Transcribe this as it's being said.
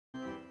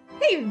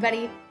Hey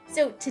everybody!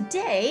 So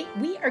today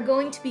we are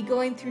going to be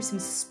going through some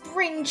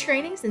spring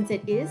training since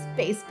it is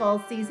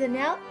baseball season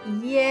now.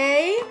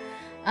 Yay!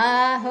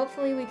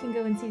 Hopefully we can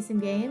go and see some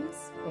games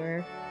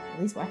or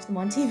at least watch them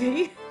on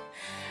TV.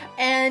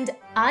 And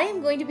I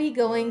am going to be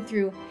going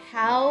through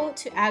how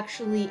to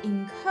actually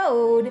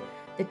encode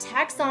the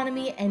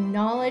taxonomy and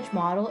knowledge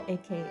model,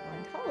 aka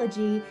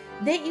ontology,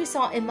 that you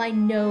saw in my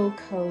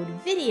no-code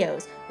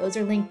videos. Those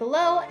are linked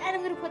below, and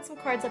I'm going to put some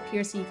cards up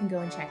here so you can go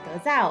and check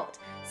those out.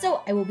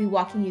 So I will be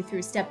walking you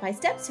through step by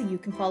step so you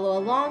can follow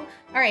along.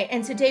 All right,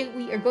 and today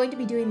we are going to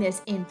be doing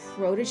this in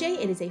Protégé.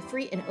 It is a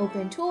free and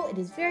open tool. It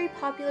is very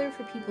popular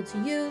for people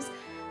to use.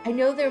 I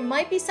know there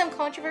might be some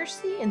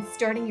controversy in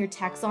starting your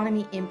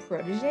taxonomy in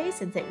Protégé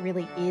since it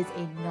really is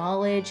a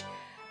knowledge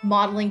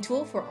modeling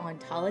tool for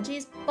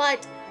ontologies,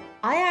 but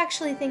I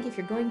actually think if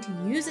you're going to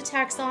use a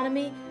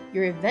taxonomy,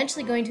 you're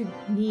eventually going to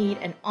need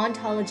an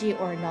ontology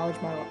or a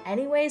knowledge model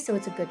anyway, so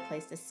it's a good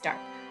place to start.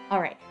 All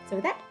right, so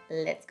with that,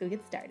 let's go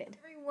get started.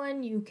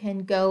 Everyone, you can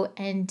go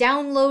and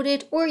download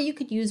it, or you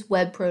could use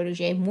Web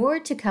Protégé. More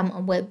to come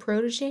on Web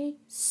Protégé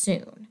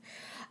soon.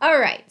 All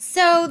right,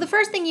 so the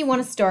first thing you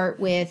want to start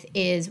with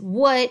is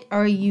what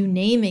are you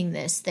naming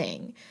this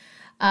thing?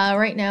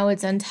 Right now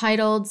it's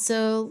untitled,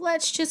 so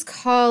let's just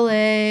call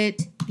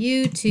it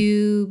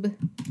YouTube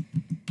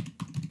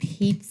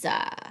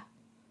Pizza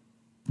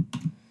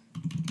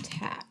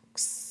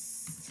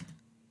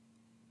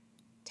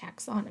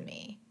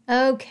Taxonomy.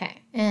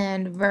 Okay,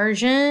 and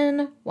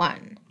version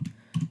 1.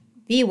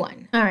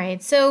 V1. All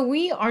right, so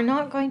we are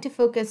not going to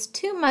focus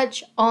too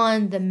much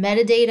on the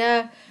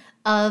metadata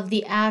of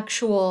the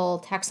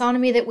actual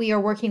taxonomy that we are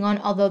working on,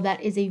 although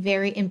that is a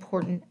very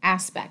important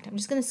aspect. I'm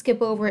just going to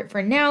skip over it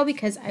for now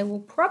because I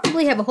will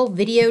probably have a whole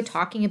video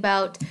talking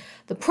about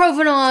the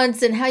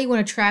provenance and how you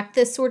want to track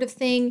this sort of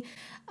thing.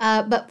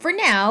 But for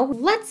now,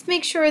 let's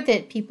make sure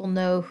that people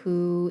know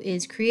who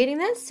is creating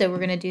this. So we're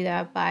going to do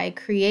that by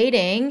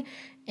creating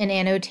an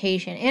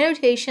annotation.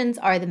 Annotations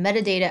are the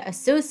metadata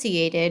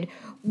associated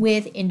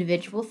with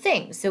individual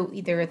things. So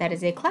either that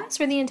is a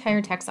class or the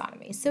entire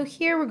taxonomy. So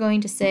here we're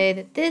going to say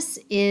that this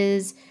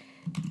is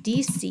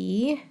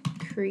DC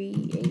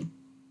creator.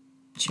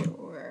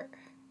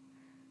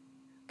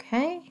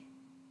 Okay.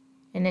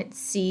 And it's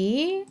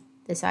C.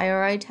 This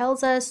IRI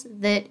tells us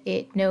that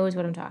it knows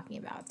what I'm talking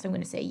about. So I'm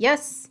going to say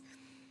yes.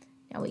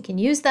 Now we can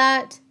use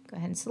that. Go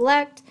ahead and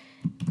select.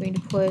 I'm going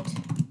to put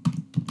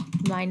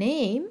my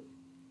name.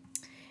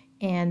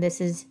 And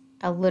this is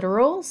a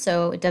literal,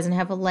 so it doesn't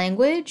have a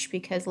language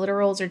because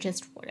literals are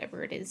just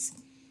whatever it is.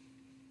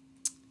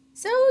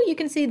 So you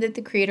can see that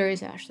the creator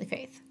is Ashleigh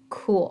Faith.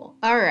 Cool.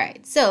 All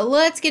right, so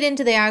let's get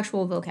into the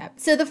actual vocab.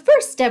 So the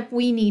first step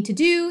we need to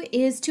do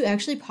is to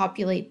actually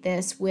populate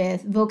this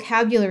with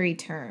vocabulary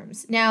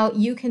terms. Now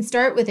you can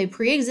start with a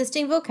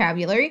pre-existing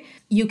vocabulary.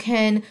 You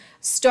can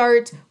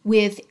start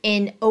with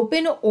an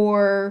open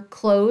or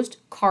closed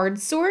card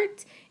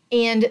sort.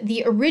 And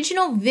the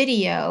original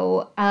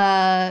video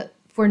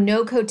for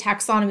no-code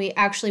taxonomy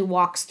actually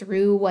walks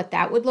through what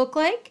that would look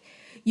like.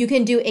 You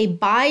can do a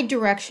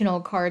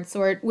bi-directional card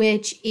sort,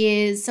 which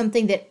is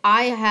something that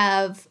I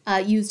have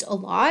used a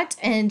lot,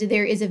 and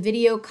there is a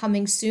video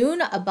coming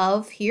soon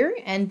above here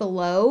and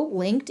below,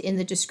 linked in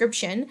the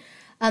description,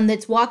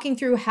 that's walking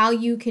through how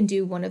you can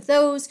do one of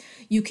those.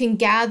 You can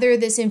gather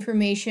this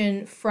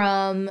information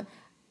from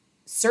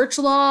search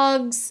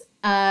logs,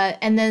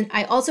 and then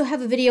I also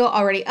have a video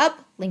already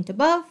up, linked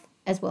above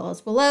as well as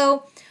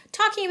below,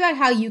 talking about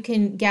how you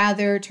can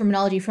gather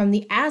terminology from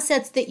the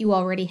assets that you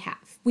already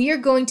have. We are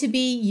going to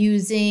be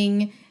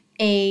using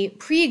a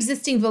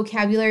pre-existing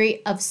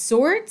vocabulary of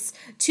sorts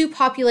to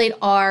populate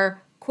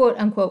our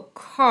quote-unquote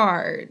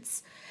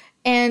cards.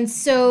 And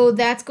so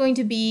that's going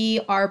to be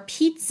our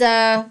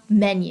pizza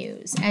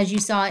menus. As you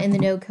saw in the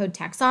no-code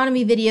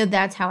taxonomy video,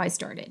 that's how I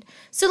started.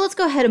 So let's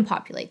go ahead and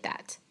populate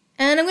that.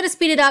 And I'm going to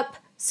speed it up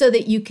so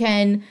that you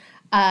can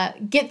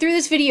get through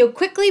this video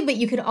quickly, but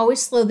you can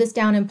always slow this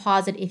down and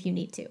pause it if you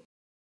need to.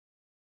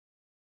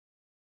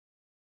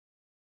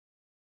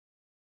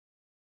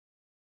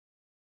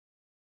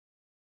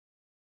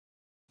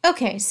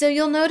 Okay, so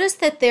you'll notice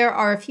that there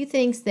are a few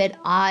things that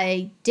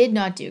I did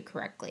not do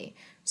correctly.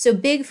 So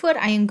Bigfoot,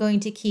 I am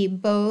going to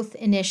keep both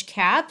Inish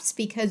caps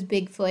because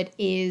Bigfoot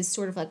is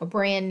sort of like a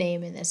brand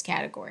name in this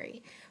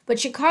category. But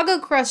Chicago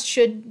Crust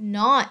should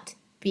not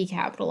be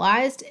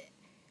capitalized.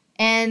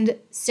 And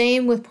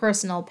same with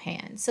Personal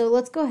Pan. So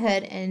let's go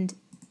ahead and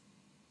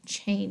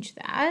change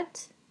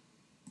that.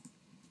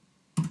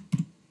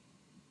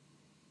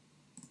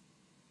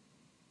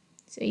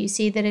 So you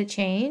see that it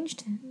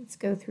changed. Let's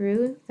go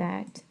through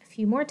that a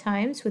few more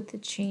times with the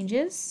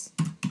changes.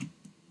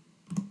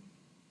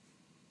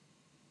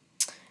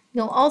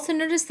 You'll also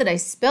notice that I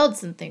spelled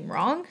something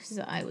wrong because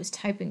I was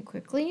typing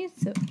quickly.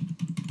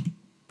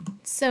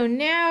 So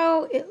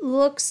now it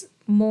looks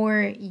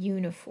more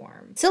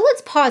uniform. So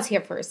let's pause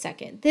here for a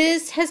second.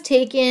 This has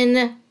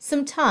taken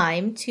some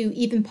time to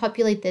even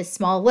populate this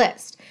small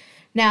list.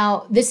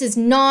 Now, this is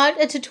not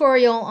a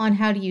tutorial on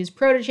how to use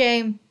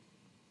Protégé.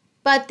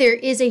 But there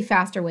is a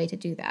faster way to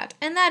do that,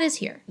 and that is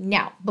here.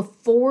 Now,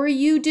 before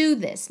you do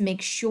this,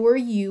 make sure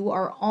you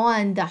are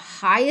on the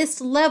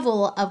highest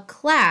level of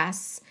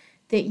class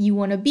that you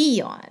want to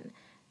be on.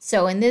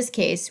 So in this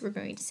case, we're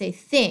going to say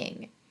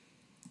thing.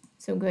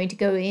 So I'm going to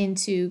go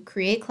into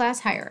create class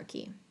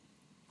hierarchy.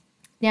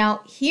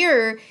 Now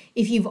here,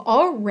 if you've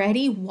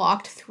already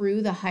walked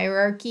through the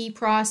hierarchy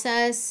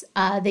process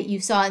that you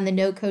saw in the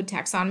no-code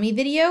taxonomy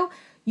video,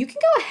 you can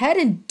go ahead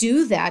and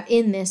do that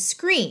in this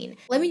screen.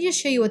 Let me just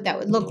show you what that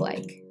would look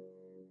like.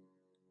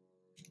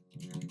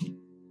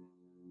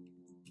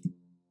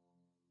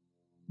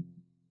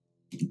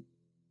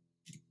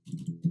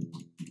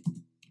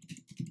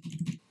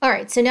 All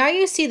right, so now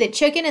you see that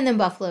chicken and then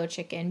buffalo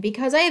chicken.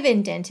 Because I have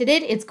indented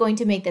it, it's going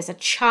to make this a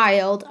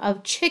child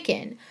of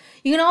chicken.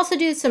 You can also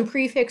do some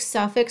prefix,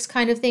 suffix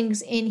kind of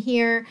things in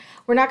here.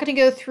 We're not going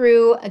to go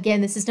through, again,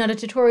 this is not a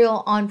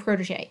tutorial on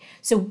Protégé,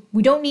 so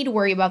we don't need to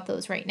worry about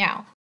those right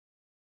now.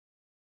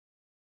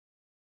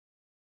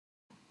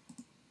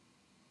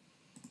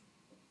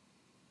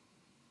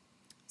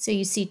 So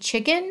you see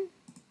chicken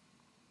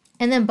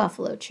and then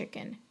buffalo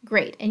chicken.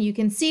 Great, and you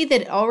can see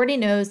that it already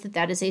knows that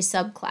that is a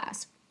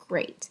subclass.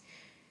 Great.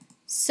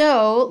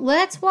 So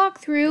let's walk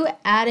through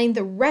adding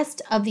the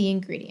rest of the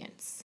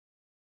ingredients.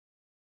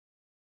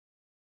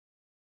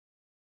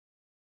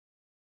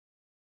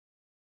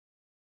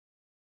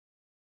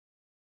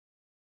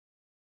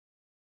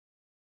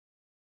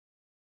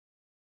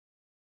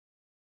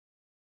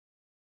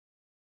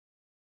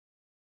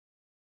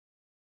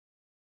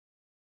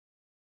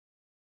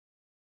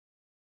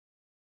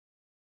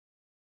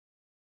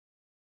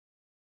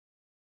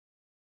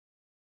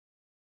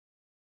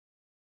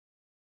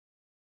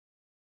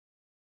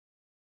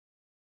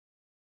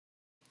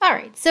 All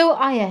right, so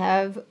I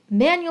have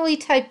manually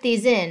typed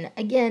these in.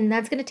 Again,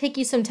 that's going to take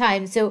you some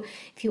time. So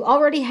if you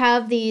already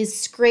have these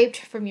scraped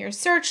from your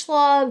search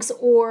logs,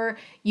 or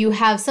you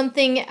have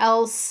something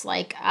else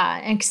like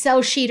an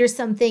Excel sheet or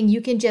something,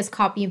 you can just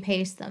copy and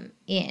paste them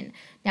in.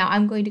 Now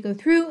I'm going to go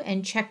through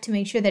and check to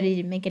make sure that I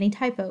didn't make any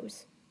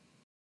typos.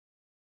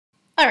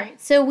 All right,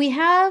 so we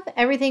have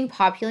everything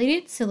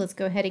populated. So let's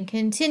go ahead and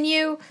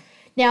continue.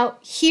 Now,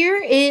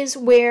 here is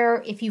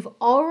where if you've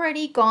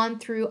already gone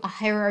through a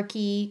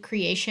hierarchy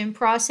creation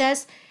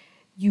process,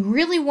 you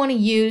really want to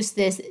use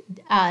this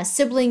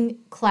sibling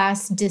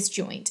class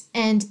disjoint.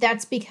 And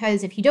that's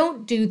because if you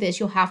don't do this,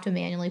 you'll have to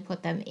manually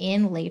put them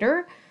in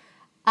later.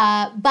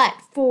 But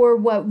for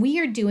what we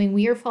are doing,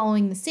 we are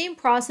following the same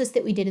process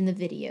that we did in the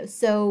video.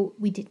 So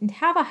we didn't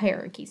have a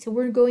hierarchy, so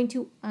we're going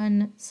to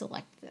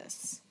unselect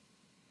this.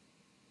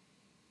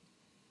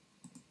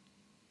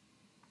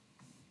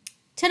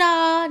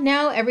 Ta-da!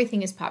 Now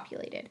everything is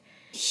populated.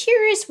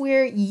 Here is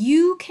where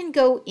you can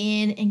go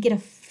in and get a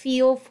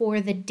feel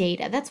for the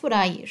data. That's what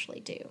I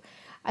usually do.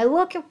 I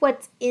look at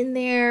what's in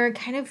there,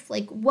 kind of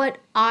like what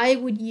I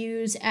would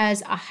use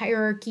as a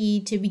hierarchy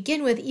to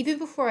begin with, even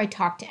before I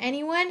talk to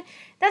anyone.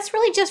 That's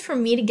really just for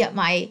me to get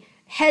my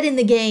head in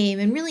the game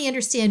and really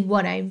understand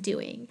what I'm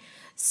doing.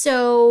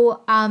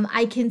 So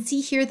I can see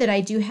here that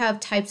I do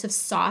have types of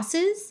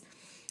sauces,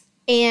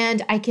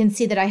 and I can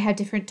see that I have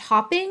different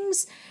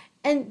toppings.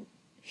 And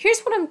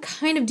here's what I'm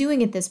kind of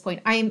doing at this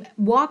point. I'm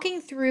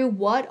walking through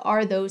what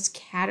are those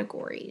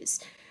categories.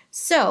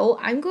 So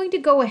I'm going to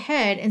go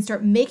ahead and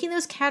start making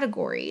those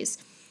categories,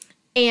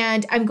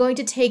 and I'm going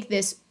to take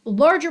this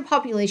larger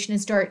population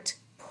and start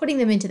putting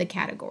them into the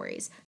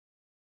categories.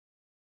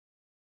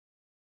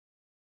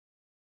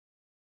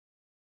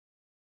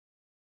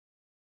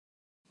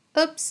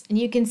 Oops, and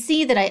you can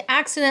see that I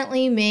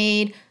accidentally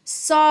made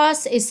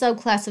sauce a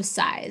subclass of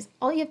size.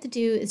 All you have to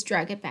do is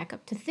drag it back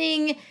up to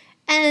thing,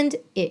 and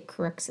it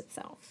corrects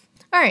itself.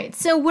 All right,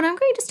 so what I'm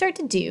going to start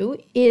to do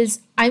is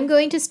I'm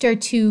going to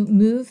start to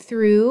move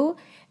through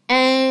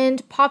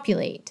and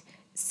populate.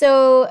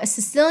 So a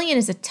Sicilian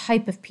is a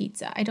type of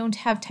pizza. I don't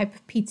have type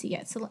of pizza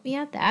yet, so let me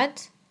add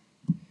that.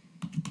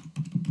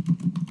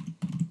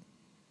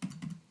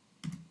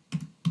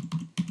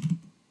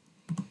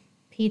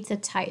 Pizza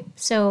type.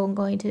 So I'm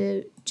going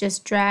to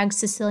just drag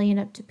Sicilian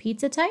up to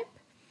pizza type.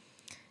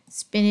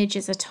 Spinach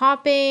is a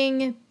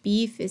topping,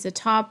 beef is a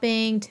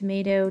topping,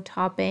 tomato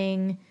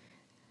topping.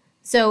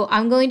 So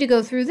I'm going to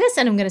go through this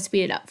and I'm going to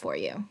speed it up for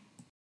you.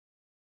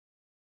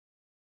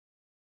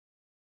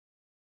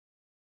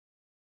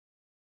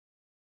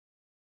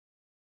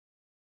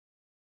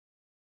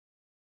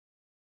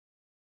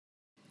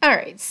 All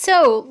right,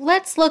 so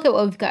let's look at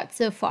what we've got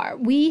so far.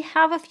 We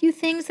have a few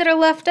things that are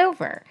left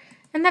over,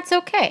 and that's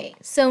okay.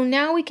 So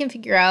now we can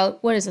figure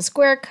out what is a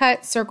square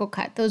cut, circle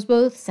cut. Those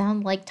both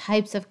sound like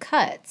types of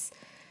cuts.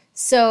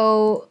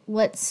 So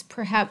let's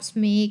perhaps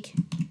make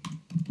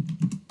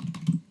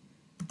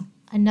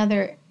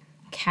another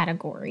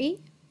category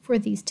for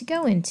these to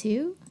go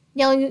into.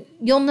 Now,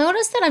 you'll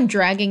notice that I'm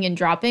dragging and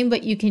dropping,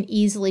 but you can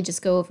easily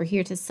just go over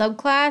here to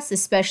subclass,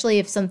 especially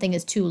if something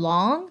is too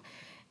long.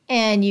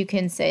 And you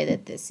can say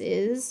that this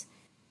is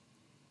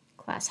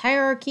class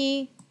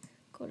hierarchy,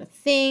 go to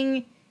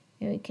thing,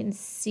 and we can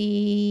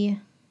see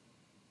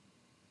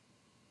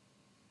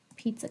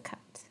pizza cut.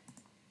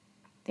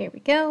 There we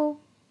go.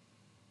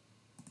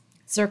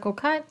 Circle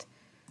cut.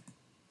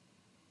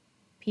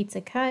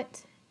 Pizza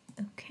cut.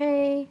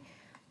 Okay.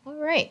 All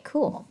right,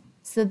 cool.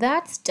 So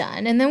that's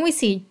done. And then we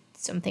see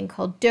something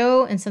called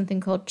dough and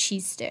something called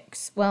cheese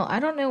sticks. Well, I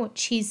don't know what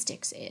cheese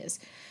sticks is.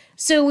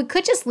 So we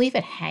could just leave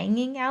it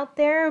hanging out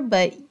there,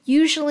 but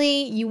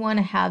usually you want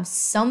to have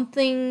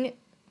something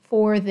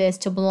for this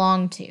to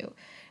belong to.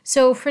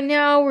 So for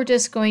now, we're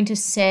just going to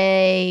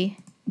say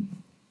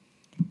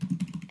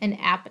an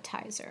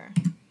appetizer.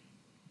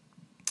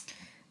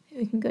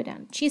 We can go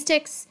down to cheese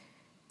sticks,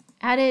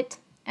 add it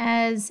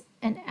as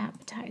an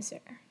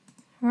appetizer.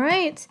 All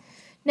right.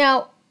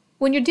 Now,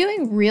 when you're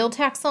doing real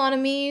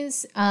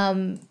taxonomies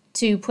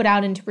to put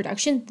out into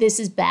production, this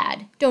is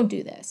bad. Don't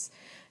do this.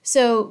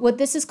 So what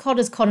this is called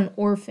an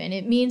orphan.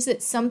 It means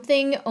that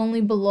something only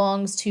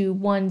belongs to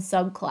one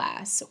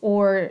subclass,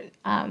 or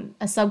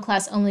a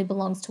subclass only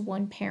belongs to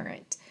one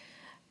parent.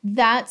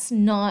 That's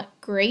not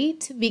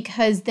great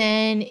because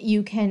then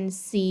you can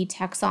see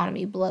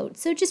taxonomy bloat.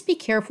 So just be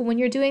careful when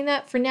you're doing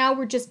that. For now,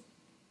 we're just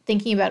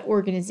thinking about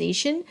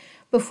organization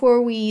before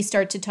we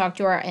start to talk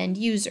to our end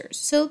users.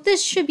 So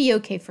this should be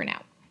okay for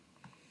now.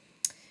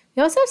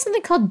 We also have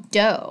something called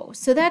dough.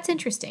 So that's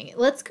interesting.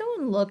 Let's go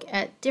and look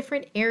at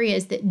different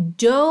areas that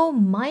dough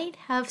might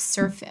have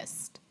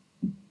surfaced.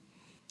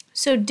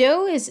 So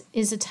dough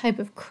is a type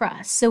of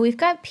crust. So we've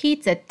got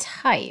pizza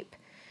type,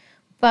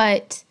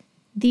 but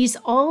these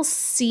all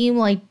seem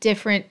like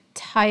different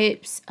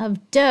types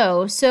of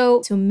dough.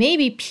 So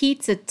maybe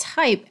pizza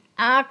type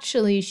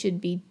actually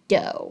should be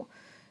dough.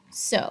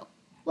 So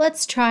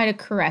let's try to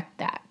correct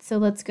that. So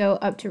let's go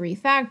up to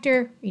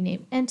refactor,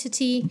 rename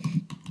entity,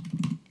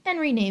 and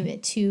rename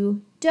it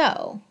to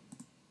dough.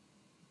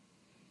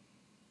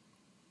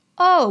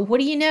 Oh, what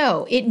do you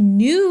know? It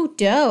knew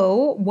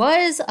dough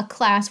was a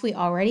class we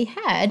already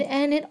had,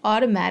 and it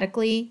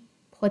automatically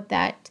put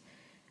that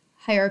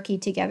hierarchy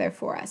together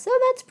for us. So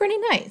that's pretty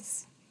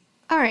nice.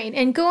 All right,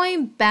 and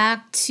going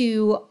back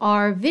to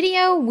our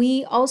video,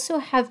 we also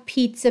have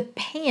pizza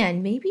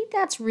pan. Maybe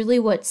that's really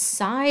what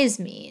size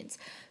means.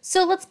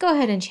 So let's go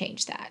ahead and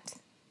change that.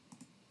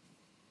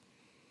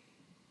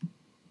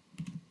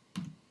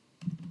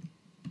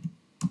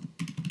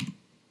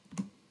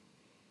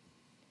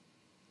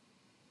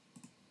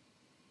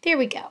 There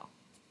we go.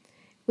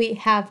 We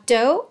have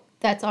dough.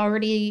 That's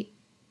already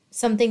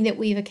something that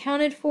we've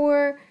accounted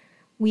for.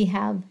 We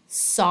have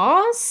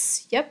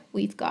sauce. Yep,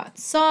 we've got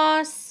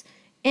sauce.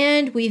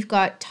 And we've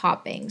got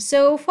topping.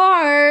 So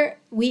far,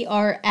 we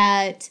are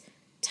at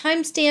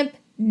timestamp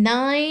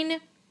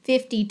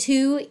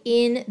 9:52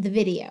 in the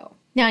video.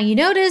 Now you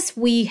notice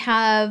we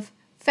have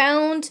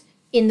found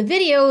in the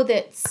video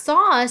that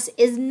sauce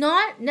is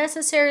not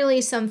necessarily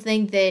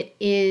something that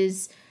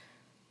is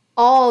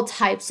all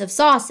types of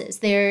sauces.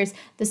 There's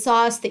the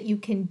sauce that you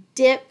can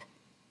dip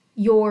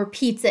your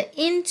pizza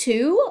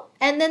into,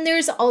 and then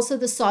there's also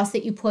the sauce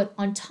that you put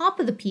on top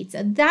of the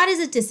pizza. That is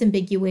a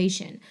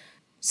disambiguation.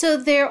 So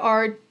there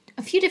are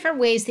a few different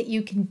ways that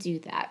you can do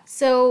that.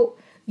 So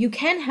you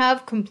can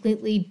have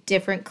completely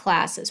different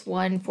classes,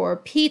 one for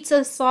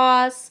pizza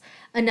sauce,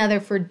 another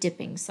for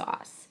dipping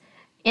sauce.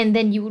 And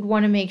then you would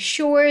want to make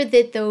sure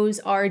that those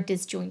are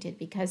disjointed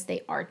because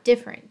they are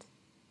different.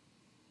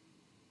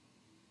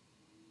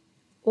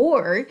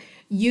 Or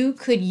you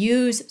could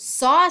use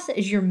sauce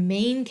as your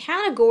main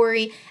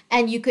category,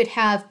 and you could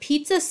have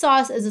pizza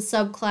sauce as a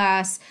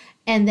subclass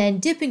and then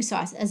dipping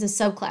sauce as a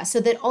subclass so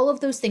that all of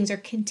those things are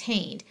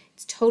contained.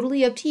 It's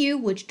totally up to you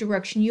which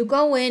direction you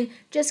go in.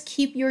 Just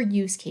keep your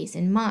use case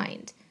in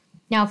mind.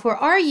 Now for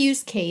our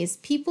use case,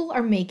 people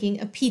are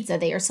making a pizza.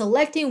 They are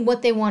selecting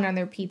what they want on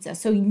their pizza.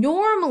 So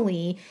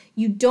normally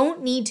you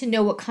don't need to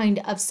know what kind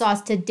of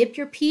sauce to dip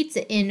your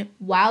pizza in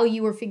while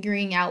you are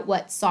figuring out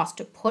what sauce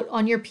to put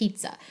on your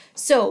pizza.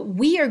 So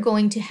we are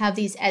going to have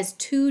these as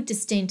two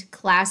distinct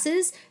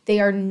classes. They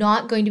are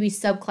not going to be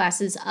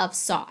subclasses of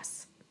sauce.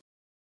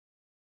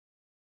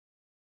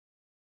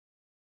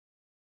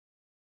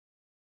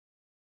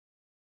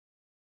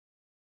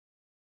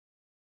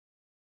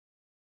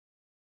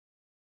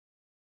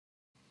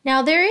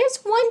 Now there is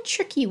one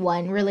tricky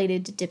one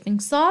related to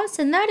dipping sauce,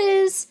 and that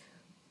is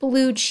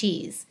blue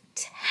cheese.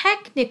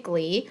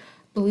 Technically,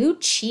 blue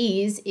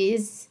cheese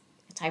is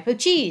a type of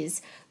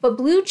cheese, but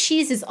blue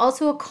cheese is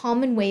also a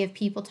common way of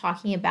people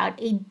talking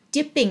about a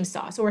dipping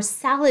sauce or a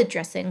salad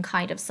dressing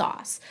kind of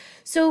sauce.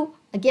 So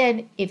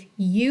again, if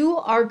you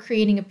are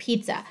creating a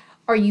pizza,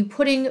 are you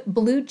putting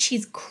blue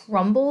cheese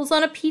crumbles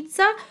on a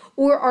pizza,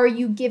 or are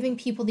you giving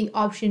people the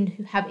option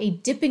to have a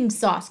dipping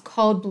sauce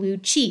called blue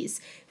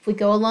cheese? If we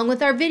go along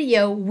with our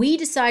video, we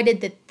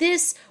decided that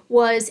this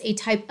was a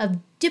type of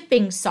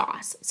dipping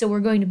sauce, so we're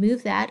going to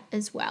move that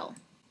as well.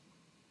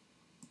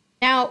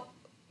 Now,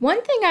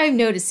 one thing I'm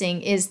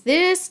noticing is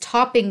this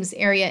toppings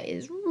area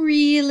is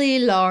really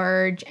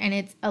large and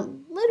it's a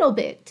little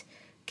bit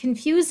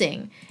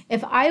confusing.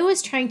 If I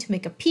was trying to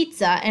make a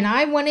pizza and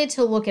I wanted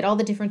to look at all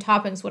the different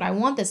toppings, would I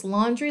want this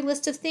laundry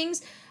list of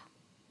things?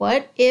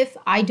 What if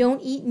I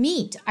don't eat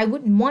meat? I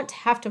wouldn't want to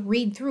have to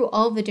read through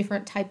all the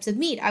different types of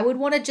meat. I would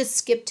want to just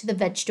skip to the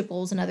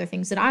vegetables and other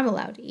things that I'm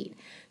allowed to eat.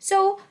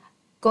 So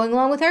going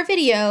along with our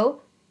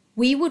video,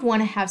 we would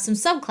want to have some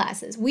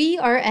subclasses. We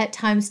are at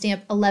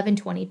timestamp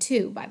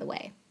 1122, by the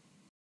way.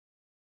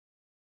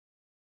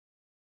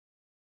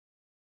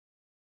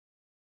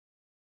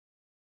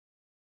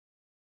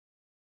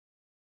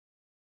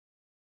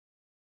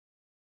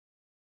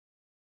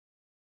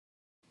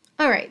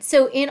 All right,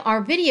 so in our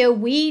video,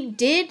 we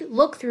did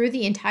look through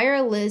the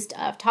entire list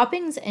of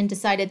toppings and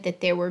decided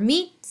that there were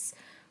meats,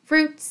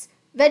 fruits,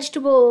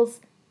 vegetables,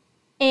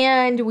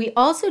 and we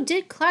also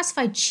did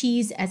classify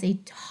cheese as a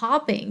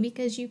topping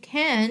because you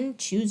can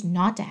choose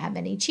not to have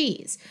any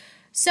cheese.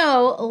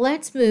 So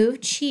let's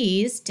move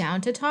cheese down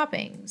to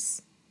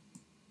toppings.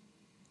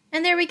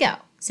 And there we go.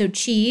 So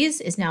cheese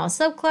is now a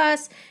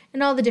subclass,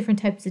 and all the different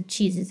types of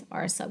cheeses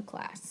are a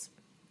subclass.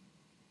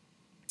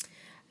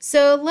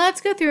 So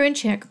let's go through and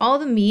check all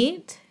the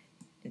meat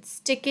and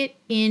stick it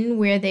in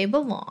where they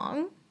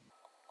belong.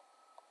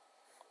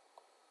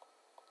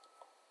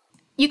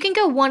 You can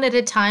go one at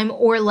a time,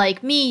 or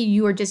like me,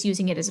 you are just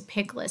using it as a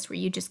pick list where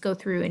you just go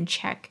through and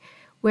check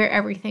where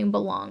everything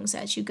belongs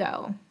as you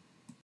go.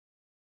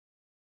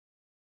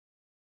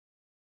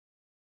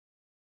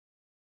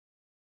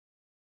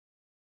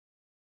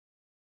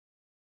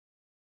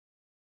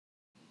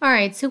 All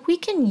right, so we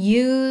can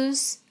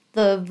use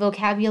the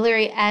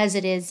vocabulary as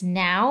it is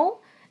now.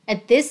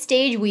 At this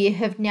stage, we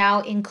have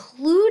now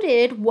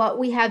included what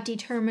we have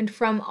determined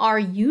from our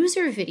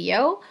user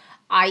video,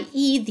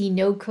 i.e. the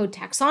no-code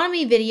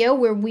taxonomy video,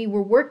 where we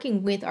were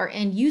working with our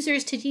end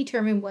users to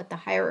determine what the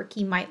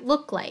hierarchy might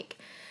look like.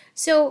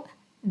 So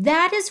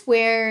that is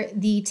where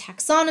the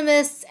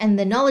taxonomists and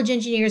the knowledge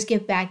engineers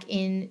get back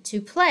into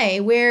play,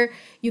 where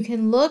you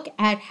can look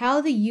at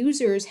how the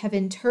users have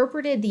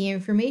interpreted the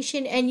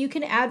information and you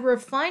can add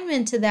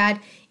refinement to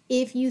that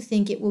if you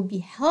think it will be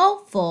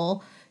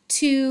helpful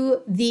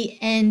to the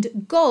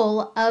end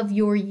goal of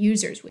your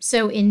users.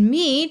 So in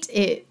meat,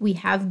 we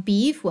have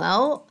beef.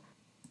 Well,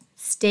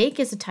 steak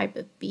is a type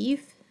of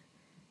beef.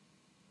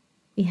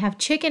 We have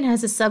chicken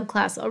has a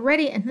subclass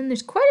already, and then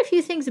there's quite a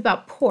few things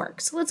about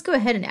pork. So let's go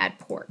ahead and add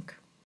pork.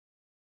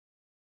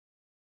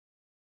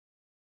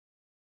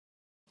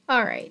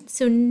 All right,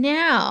 so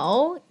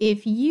now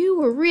if you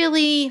were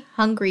really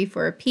hungry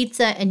for a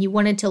pizza and you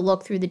wanted to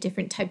look through the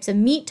different types of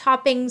meat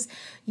toppings,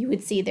 you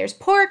would see there's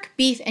pork,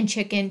 beef, and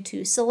chicken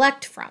to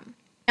select from.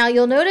 Now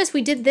you'll notice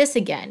we did this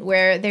again,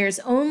 where there's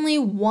only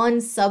one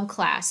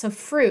subclass of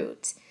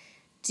fruit.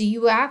 Do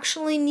you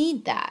actually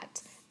need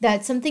that?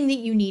 That's something that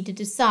you need to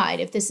decide.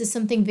 If this is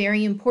something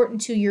very important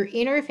to your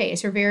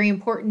interface or very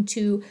important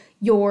to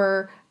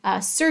your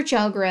search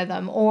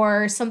algorithm,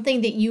 or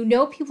something that you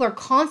know people are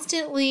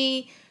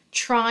constantly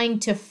trying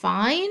to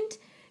find,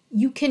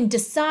 you can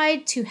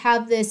decide to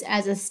have this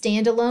as a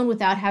standalone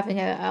without having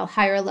a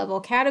higher level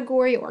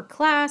category or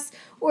class,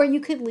 or you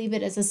could leave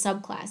it as a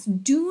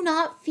subclass. Do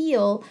not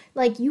feel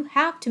like you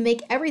have to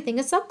make everything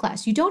a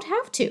subclass. You don't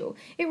have to.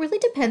 It really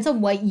depends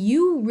on what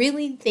you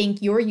really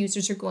think your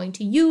users are going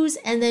to use,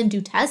 and then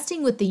do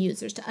testing with the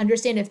users to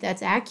understand if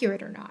that's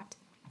accurate or not.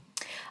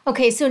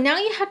 Okay, so now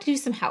you have to do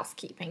some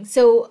housekeeping.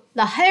 So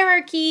the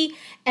hierarchy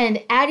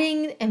and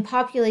adding and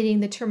populating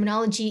the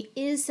terminology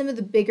is some of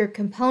the bigger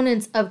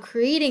components of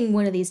creating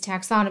one of these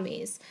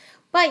taxonomies.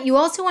 But you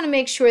also want to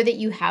make sure that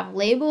you have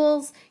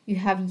labels, you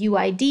have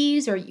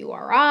UIDs or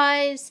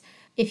URIs.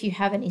 If you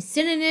have any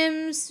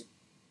synonyms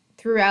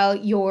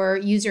throughout your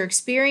user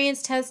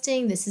experience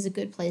testing, this is a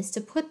good place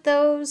to put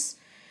those.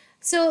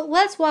 So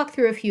let's walk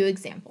through a few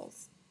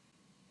examples.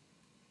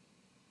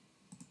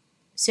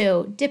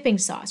 So dipping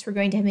sauce, we're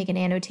going to make an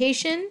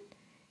annotation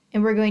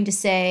and we're going to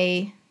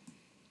say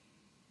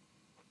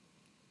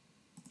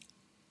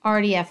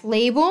RDF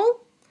label,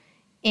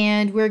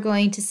 and we're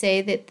going to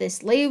say that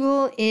this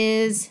label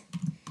is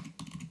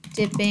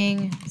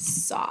dipping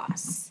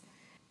sauce.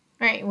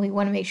 All right, we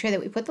want to make sure that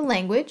we put the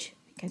language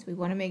because we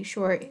want to make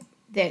sure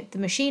that the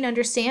machine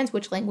understands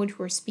which language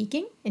we're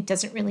speaking. It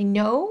doesn't really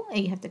know,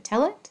 and you have to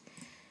tell it.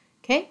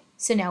 Okay,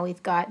 so now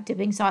we've got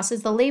dipping sauce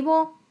as the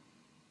label.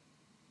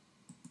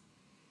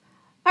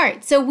 All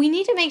right, so we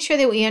need to make sure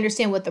that we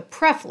understand what the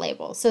pref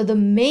label, so the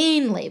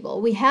main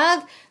label. We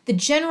have the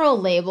general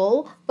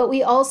label, but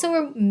we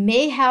also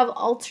may have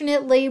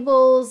alternate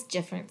labels,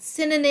 different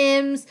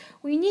synonyms.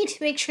 We need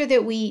to make sure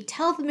that we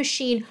tell the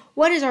machine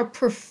what is our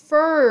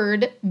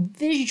preferred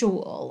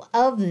visual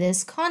of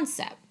this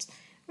concept.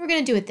 We're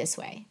going to do it this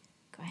way.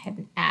 Go ahead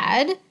and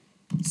add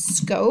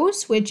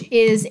SCOS, which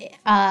is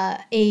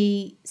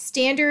a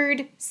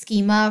standard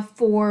schema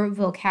for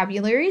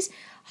vocabularies.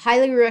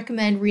 Highly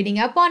recommend reading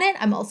up on it.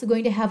 I'm also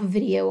going to have a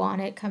video on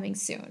it coming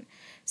soon.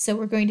 So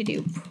we're going to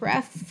do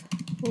pref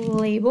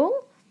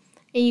label,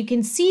 and you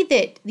can see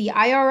that the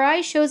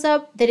IRI shows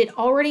up that it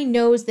already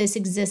knows this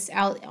exists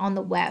out on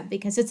the web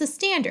because it's a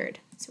standard.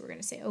 So we're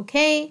going to say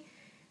okay.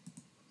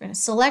 We're going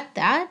to select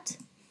that,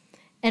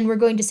 and we're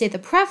going to say the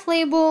pref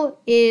label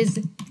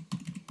is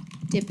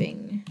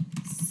dipping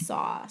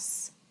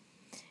sauce.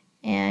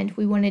 And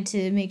we wanted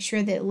to make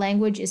sure that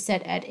language is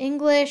set at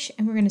English,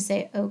 and we're going to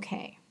say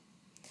okay.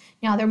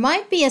 Now there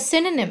might be a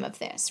synonym of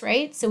this,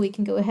 right? So we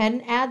can go ahead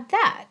and add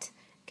that.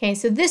 Okay,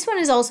 so this one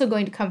is also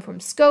going to come from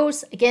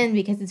SCOS, again,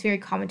 because it's very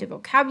common to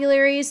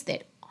vocabularies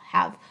that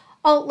have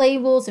alt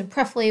labels and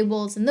pref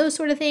labels and those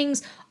sort of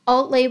things.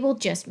 Alt label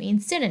just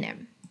means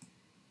synonym.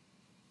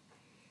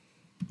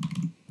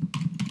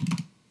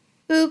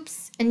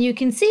 Oops, and you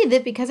can see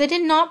that because I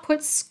did not put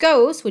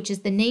SCOS, which is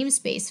the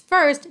namespace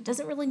first, it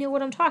doesn't really know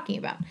what I'm talking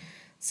about.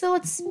 So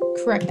let's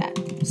correct that.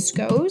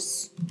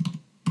 SCOS,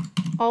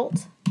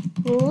 alt,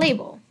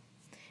 label.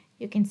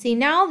 You can see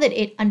now that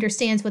it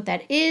understands what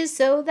that is,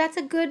 so that's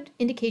a good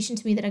indication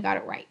to me that I got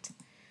it right.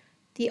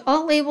 The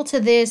alt label to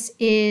this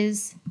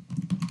is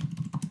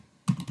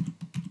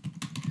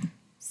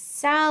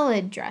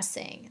salad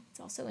dressing. It's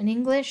also in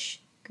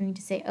English. I'm going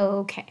to say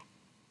okay.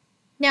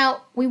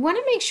 Now, we want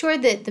to make sure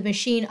that the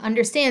machine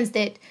understands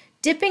that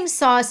dipping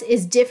sauce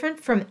is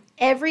different from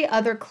every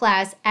other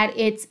class at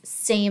its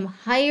same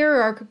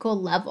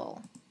hierarchical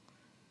level.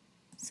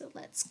 So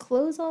let's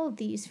close all of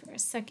these for a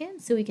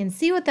second so we can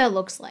see what that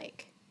looks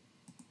like.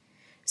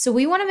 So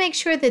we want to make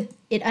sure that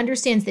it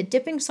understands that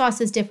dipping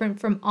sauce is different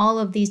from all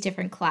of these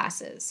different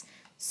classes.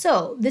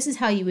 So this is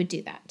how you would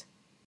do that.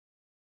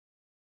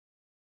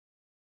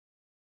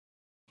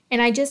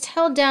 And I just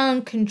held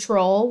down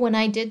Control when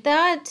I did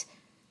that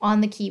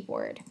on the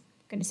keyboard. I'm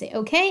going to say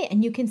okay,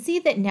 and you can see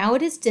that now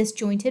it is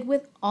disjointed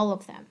with all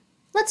of them.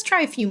 Let's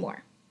try a few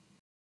more.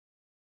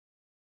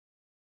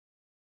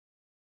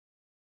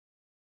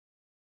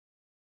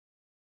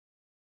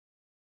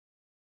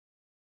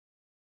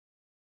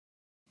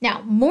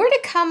 Now, more to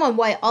come on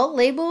why alt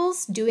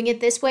labels, doing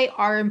it this way,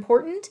 are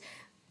important.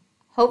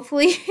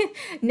 Hopefully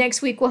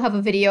next week we'll have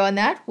a video on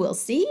that. We'll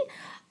see.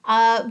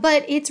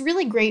 But it's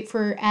really great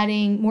for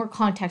adding more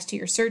context to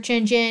your search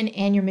engine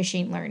and your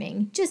machine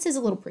learning, just as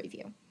a little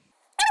preview.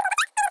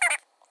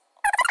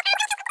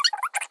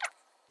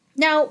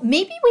 Now,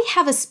 maybe we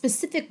have a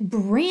specific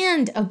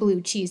brand of blue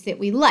cheese that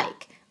we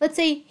like. Let's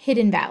say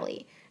Hidden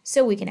Valley.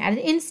 So we can add an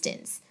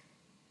instance.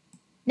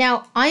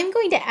 Now, I'm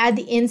going to add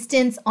the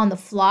instance on the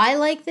fly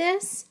like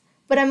this,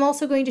 but I'm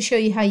also going to show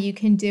you how you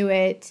can do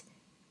it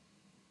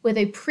with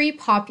a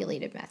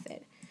pre-populated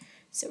method.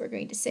 So we're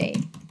going to say,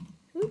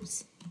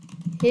 oops,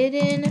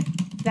 Hidden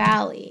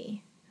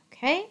Valley.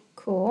 Okay,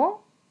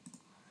 cool.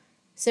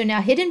 So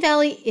now Hidden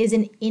Valley is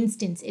an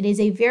instance. It is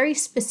a very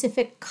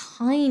specific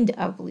kind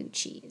of blue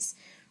cheese.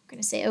 We're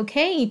going to say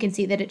okay, you can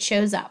see that it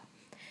shows up.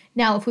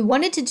 Now, if we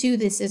wanted to do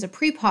this as a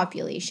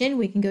pre-population,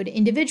 we can go to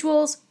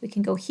individuals, we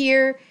can go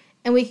here,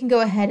 and we can go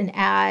ahead and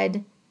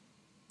add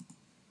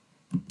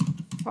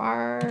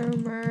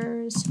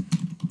farmers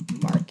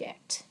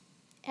market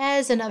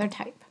as another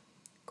type.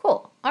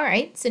 Cool. All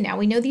right, so now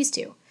we know these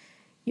two.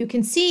 You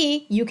can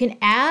see you can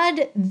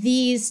add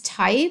these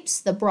types,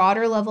 the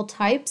broader level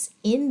types,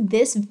 in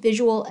this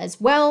visual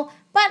as well,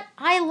 but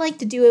I like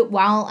to do it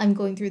while I'm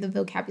going through the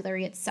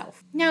vocabulary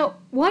itself. Now,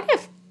 what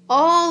if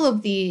all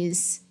of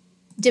these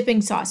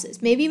dipping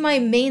sauces, maybe my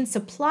main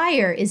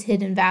supplier is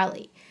Hidden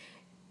Valley?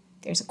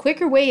 There's a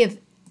quicker way of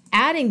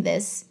adding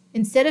this.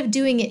 Instead of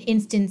doing an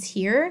instance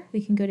here,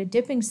 we can go to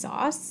dipping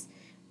sauce.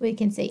 We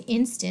can say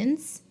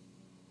instance,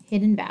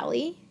 Hidden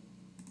Valley.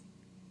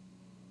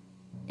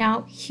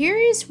 Now,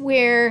 here's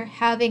where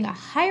having a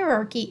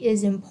hierarchy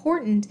is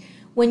important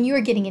when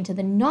you're getting into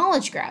the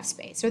knowledge graph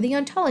space or the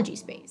ontology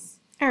space.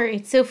 All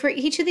right, so for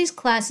each of these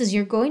classes,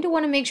 you're going to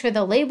want to make sure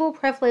the label,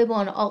 pref label,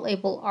 and alt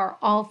label are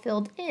all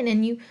filled in.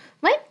 And you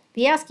might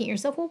be asking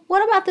yourself, well,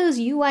 what about those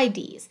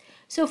UIDs?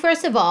 So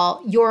first of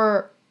all,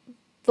 your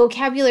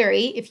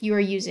vocabulary, if you are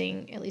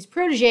using at least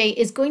Protege,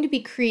 is going to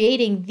be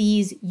creating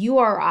these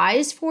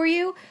URIs for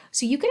you.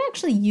 So you can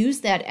actually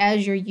use that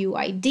as your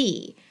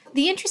UID.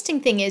 The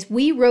interesting thing is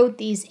we wrote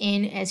these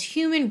in as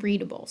human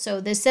readable.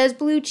 So this says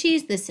blue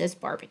cheese, this says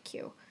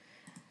barbecue.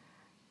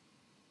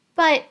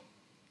 But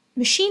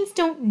machines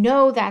don't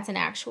know that's an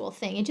actual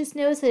thing. It just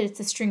knows that it's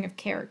a string of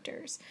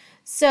characters.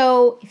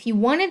 So if you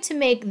wanted to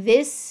make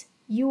this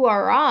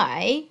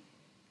URI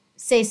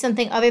say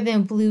something other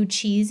than blue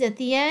cheese at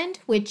the end,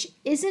 which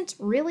isn't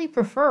really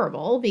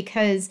preferable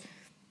because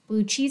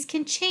blue cheese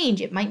can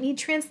change. It might need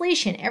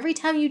translation. Every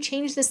time you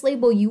change this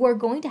label, you are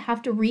going to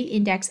have to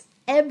re-index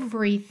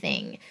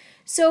everything.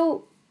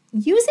 So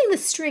using the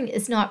string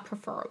is not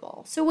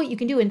preferable. So what you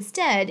can do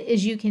instead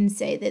is you can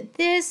say that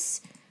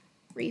this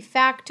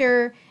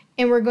refactor,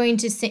 and we're going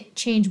to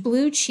change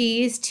blue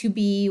cheese to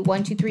be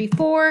 1, 2, 3,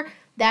 4.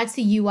 That's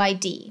the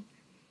UID.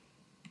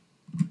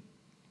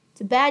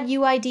 It's a bad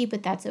UID,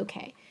 but that's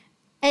okay.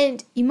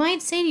 And you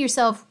might say to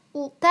yourself,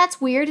 well, that's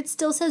weird. It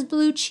still says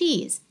blue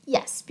cheese.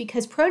 Yes,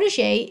 because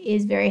Protege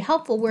is very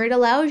helpful where it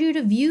allows you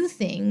to view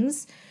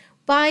things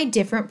by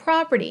different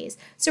properties.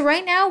 So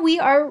right now we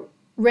are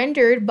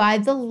rendered by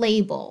the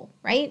label,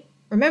 right?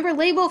 Remember,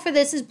 label for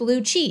this is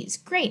blue cheese.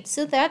 Great,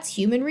 so that's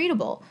human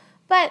readable.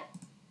 But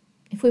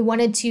if we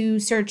wanted to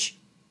search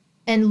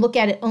and look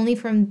at it only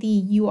from the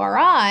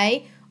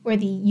URI or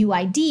the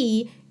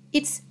UID,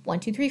 it's 1,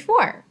 2, 3,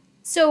 4.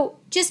 So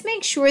just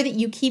make sure that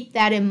you keep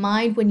that in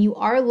mind when you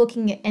are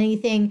looking at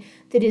anything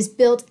that is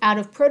built out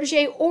of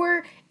Protégé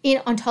or in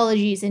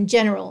ontologies in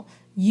general.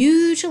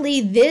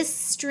 Usually this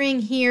string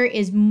here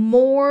is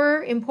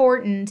more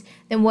important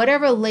than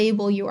whatever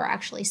label you are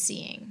actually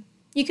seeing.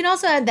 You can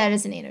also add that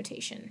as an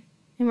annotation.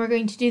 And we're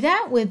going to do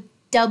that with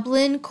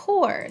Dublin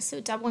core.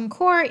 So Dublin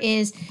core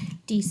is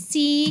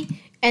DC.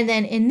 And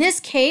then in this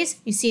case,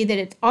 you see that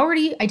it's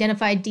already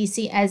identified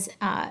DC as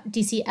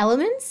DC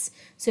elements.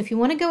 So if you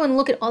want to go and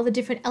look at all the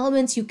different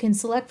elements you can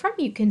select from,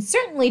 you can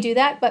certainly do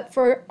that. But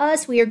for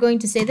us, we are going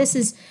to say this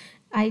is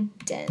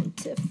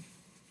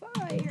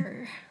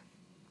identifier.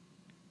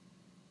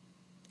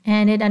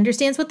 And it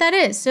understands what that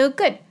is. So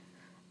good.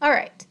 All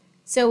right.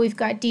 So we've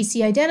got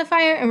DC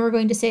identifier, and we're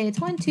going to say it's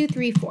 1, 2,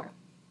 3, 4.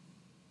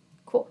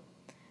 Cool.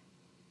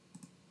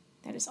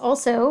 That is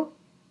also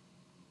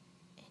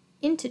an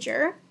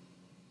integer.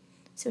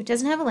 So it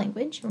doesn't have a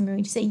language. We're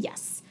going to say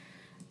yes.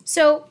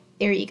 So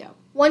there you go.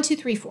 1, 2,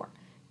 3, 4.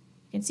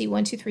 You can see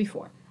 1, 2, 3,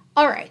 4.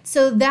 All right,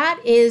 so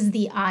that is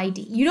the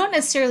ID. You don't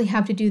necessarily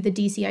have to do the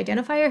DC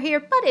identifier here,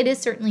 but it is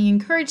certainly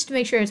encouraged to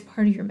make sure it's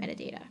part of your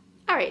metadata.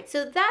 All right,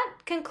 so that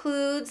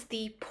concludes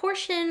the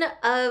portion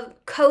of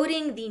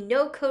coding the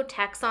no-code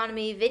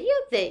taxonomy video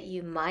that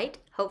you might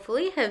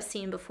hopefully have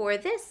seen before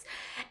this.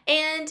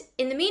 And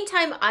in the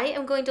meantime, I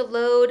am going to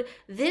load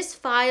this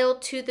file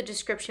to the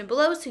description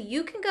below so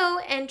you can go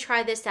and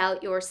try this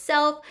out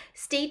yourself.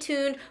 Stay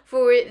tuned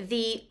for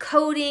the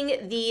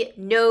coding the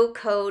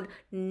no-code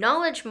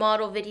knowledge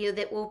model video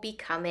that will be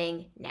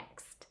coming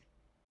next.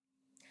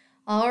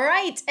 All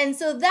right, and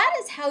so that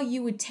is how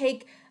you would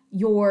take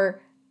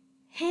your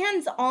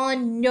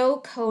hands-on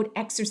no-code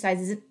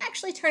exercises and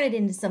actually turn it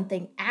into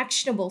something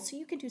actionable so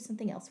you can do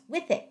something else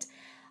with it.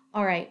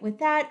 All right, with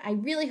that, I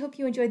really hope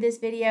you enjoyed this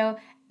video,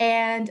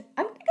 and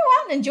I'm going to go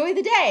out and enjoy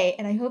the day,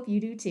 and I hope you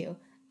do too.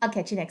 I'll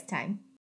catch you next time.